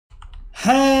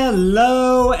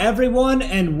Hello everyone,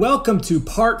 and welcome to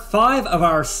part 5 of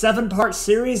our 7-part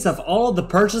series of all of the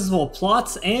purchasable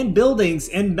plots and buildings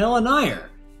in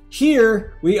Millenaire.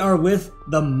 Here we are with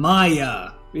the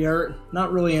Maya. We are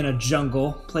not really in a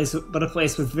jungle place, but a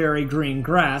place with very green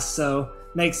grass, so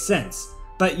makes sense.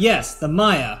 But yes, the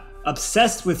Maya,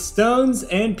 obsessed with stones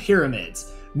and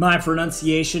pyramids. My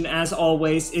pronunciation, as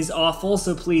always, is awful,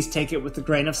 so please take it with a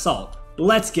grain of salt.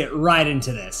 Let's get right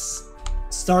into this.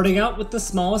 Starting out with the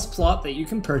smallest plot that you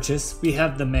can purchase, we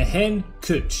have the Mehen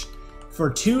Kuch. For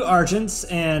 2 argents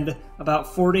and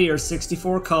about 40 or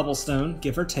 64 cobblestone,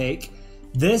 give or take.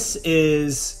 This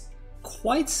is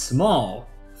quite small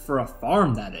for a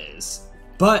farm, that is.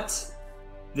 But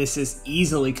this is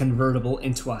easily convertible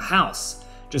into a house.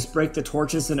 Just break the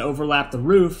torches and overlap the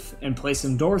roof and place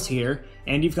some doors here,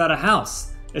 and you've got a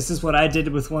house. This is what I did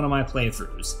with one of my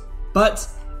playthroughs. But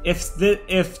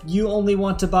if you only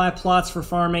want to buy plots for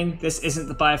farming, this isn't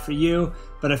the buy for you.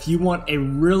 But if you want a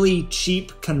really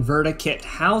cheap convert-a-kit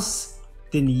house,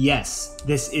 then yes,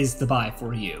 this is the buy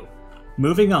for you.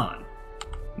 Moving on.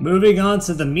 Moving on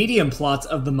to the medium plots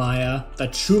of the Maya, the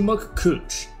Chumuk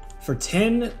Kuch. For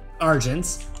 10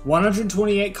 argents,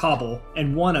 128 cobble,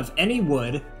 and 1 of any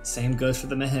wood, same goes for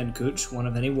the Mehen Kuch, 1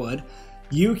 of any wood,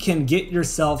 you can get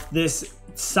yourself this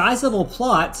sizable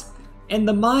plot. And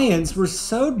the Mayans were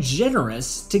so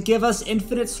generous to give us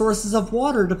infinite sources of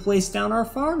water to place down our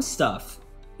farm stuff.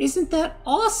 Isn't that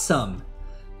awesome?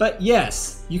 But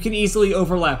yes, you can easily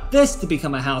overlap this to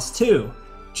become a house too.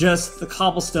 Just the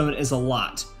cobblestone is a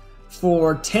lot.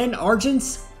 For 10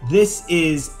 argents, this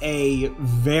is a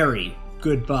very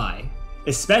good buy.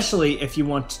 Especially if you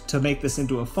want to make this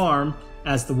into a farm,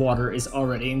 as the water is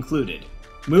already included.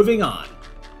 Moving on.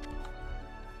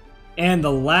 And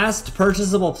the last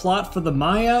purchasable plot for the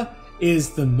Maya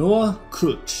is the Noa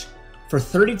Kuch. For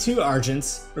 32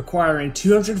 argents, requiring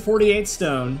 248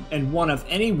 stone and 1 of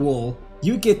any wool,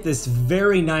 you get this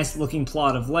very nice looking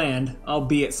plot of land,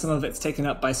 albeit some of it's taken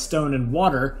up by stone and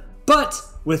water, but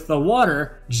with the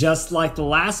water, just like the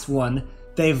last one,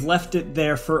 they've left it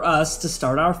there for us to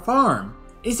start our farm.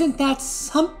 Isn't that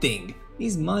something?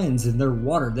 These Mayans and their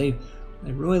water, they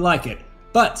really like it.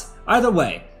 But either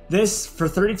way, this, for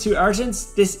 32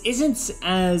 argents, this isn't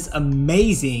as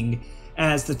amazing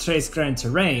as the Tres Grand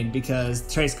Terrain, because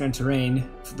Tres Grand Terrain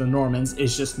for the Normans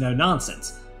is just no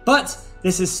nonsense. But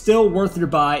this is still worth your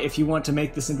buy if you want to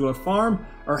make this into a farm,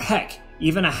 or heck,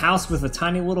 even a house with a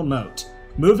tiny little moat.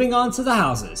 Moving on to the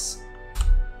houses.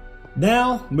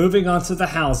 Now, moving on to the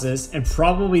houses, and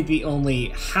probably the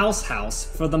only house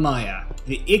for the Maya,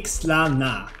 the Ixtla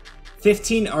Na.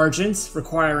 15 argents,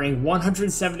 requiring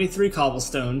 173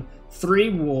 cobblestone, 3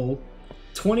 wool,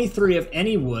 23 of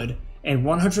any wood, and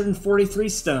 143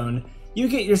 stone, you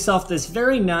get yourself this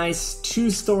very nice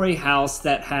 2-story house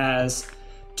that has a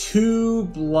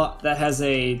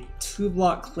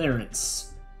 2-block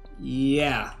clearance.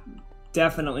 Yeah,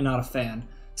 definitely not a fan.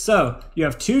 So, you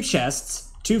have 2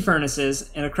 chests, 2 furnaces,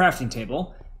 and a crafting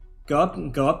table. Go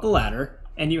up the ladder.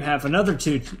 And you have another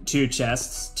two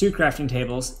chests, 2 crafting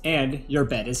tables, and your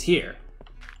bed is here.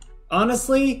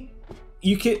 Honestly,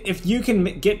 if you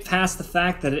can get past the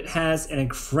fact that it has an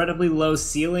incredibly low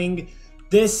ceiling,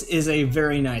 this is a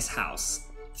very nice house.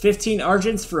 15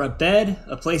 argents for a bed,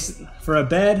 place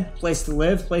to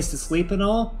live, place to sleep and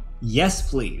all? Yes,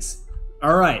 please.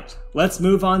 Alright, let's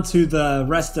move on to the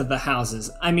rest of the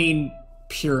houses. I mean,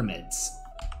 pyramids.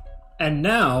 And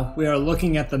now, we are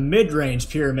looking at the mid-range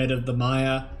pyramid of the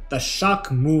Maya, the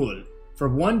Shakmul. For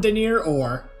 1 denier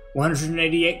ore,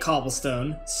 188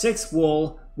 cobblestone, 6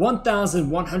 wool,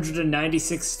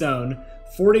 1,196 stone,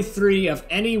 43 of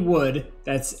any wood,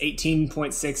 that's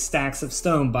 18.6 stacks of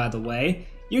stone by the way,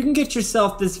 you can get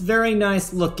yourself this very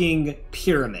nice looking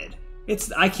pyramid.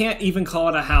 I can't even call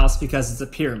it a house because it's a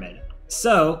pyramid.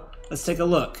 So, let's take a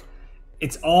look.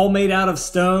 It's all made out of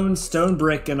stone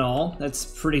brick and all. That's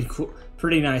pretty cool,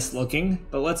 pretty nice looking.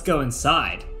 But let's go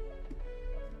inside.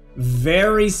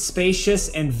 Very spacious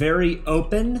and very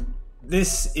open.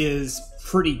 This is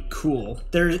pretty cool.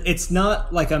 It's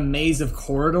not like a maze of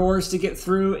corridors to get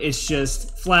through. It's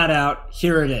just flat out,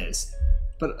 here it is.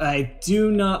 But I do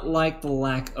not like the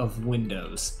lack of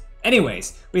windows.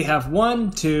 Anyways, we have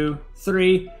 1, 2,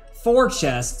 3, 4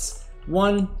 chests.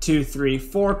 1, 2, 3,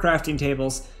 4 crafting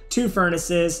tables. 2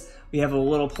 furnaces, we have a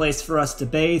little place for us to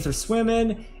bathe or swim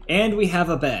in, and we have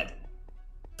a bed.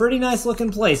 Pretty nice looking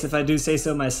place if I do say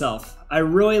so myself. I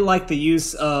really like the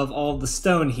use of all of the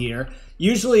stone here.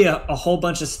 Usually a whole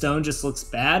bunch of stone just looks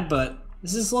bad, but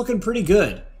this is looking pretty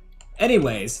good.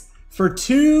 Anyways, for 1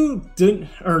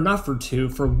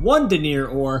 denier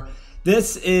ore,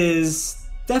 this is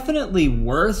definitely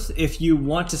worth if you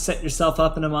want to set yourself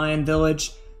up in a Mayan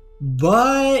village,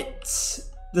 but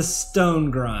the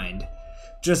stone grind.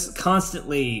 Just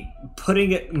constantly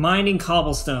mining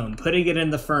cobblestone, putting it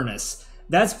in the furnace.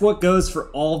 That's what goes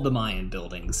for all the Mayan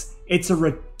buildings. It's a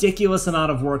ridiculous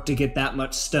amount of work to get that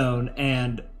much stone,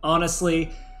 and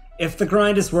honestly, if the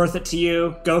grind is worth it to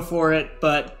you, go for it,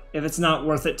 but if it's not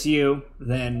worth it to you,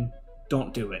 then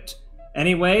don't do it.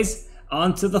 Anyways,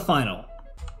 on to the final.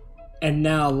 And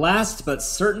now, last but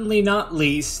certainly not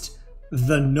least,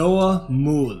 the Noah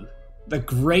Mul, the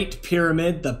Great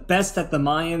Pyramid, the best that the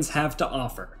Mayans have to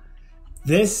offer.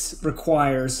 This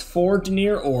requires 4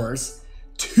 denier ores,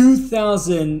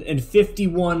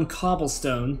 2,051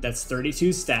 cobblestone, that's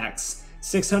 32 stacks,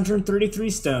 633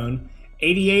 stone,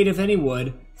 88 of any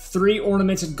wood, 3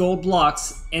 ornamented gold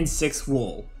blocks, and 6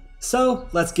 wool. So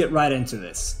let's get right into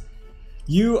this.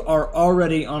 You are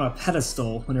already on a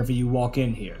pedestal whenever you walk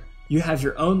in here. You have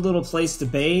your own little place to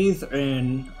bathe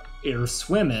or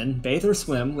swim in, bathe or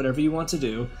swim, whatever you want to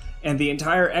do, and the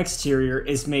entire exterior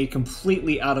is made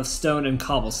completely out of stone and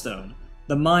cobblestone.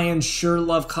 The Mayans sure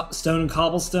love stone and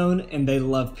cobblestone, and they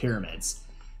love pyramids.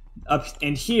 Up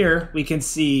in here, we can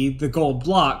see the gold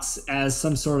blocks as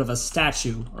some sort of a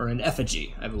statue or an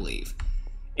effigy, I believe.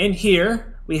 In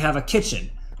here, we have a kitchen.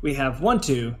 We have 1,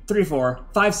 2, 3, 4,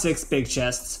 5, 6 big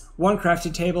chests, 1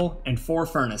 crafting table, and 4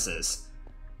 furnaces.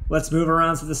 Let's move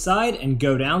around to the side and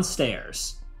go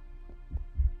downstairs.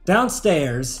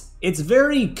 Downstairs, it's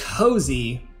very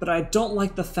cozy, but I don't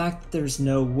like the fact that there's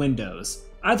no windows.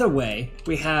 Either way,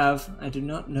 we have, I do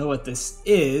not know what this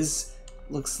is,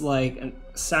 looks like a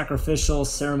sacrificial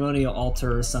ceremonial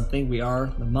altar or something. We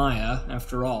are the Maya,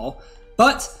 after all.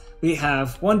 But we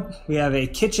have a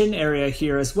kitchen area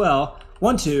here as well.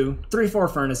 1, 2, 3, 4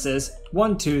 furnaces,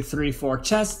 1, 2, 3, 4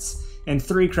 chests, and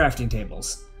 3 crafting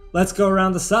tables. Let's go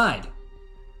around the side.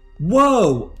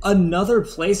 Whoa! Another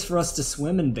place for us to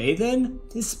swim and bathe in?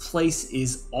 This place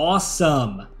is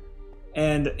awesome!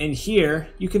 And in here,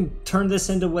 you can turn this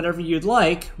into whatever you'd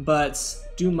like, but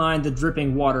do mind the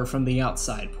dripping water from the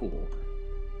outside pool.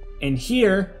 In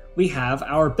here, we have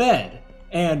our bed,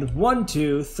 and 1,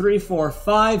 2, 3, 4,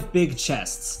 5 big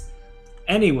chests.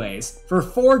 Anyways, for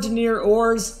 4 denier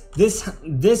ores,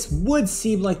 this would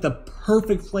seem like the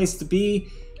perfect place to be,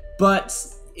 but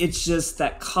it's just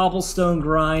that cobblestone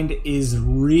grind is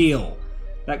real.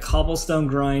 That cobblestone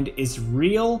grind is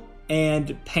real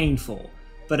and painful.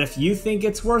 But if you think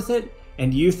it's worth it,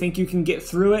 and you think you can get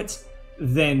through it,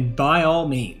 then by all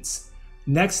means.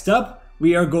 Next up,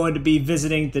 we are going to be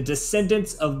visiting the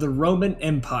descendants of the Roman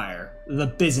Empire, the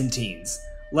Byzantines.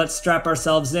 Let's strap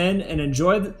ourselves in and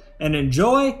enjoy.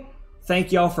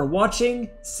 Thank y'all for watching.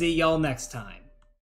 See y'all next time.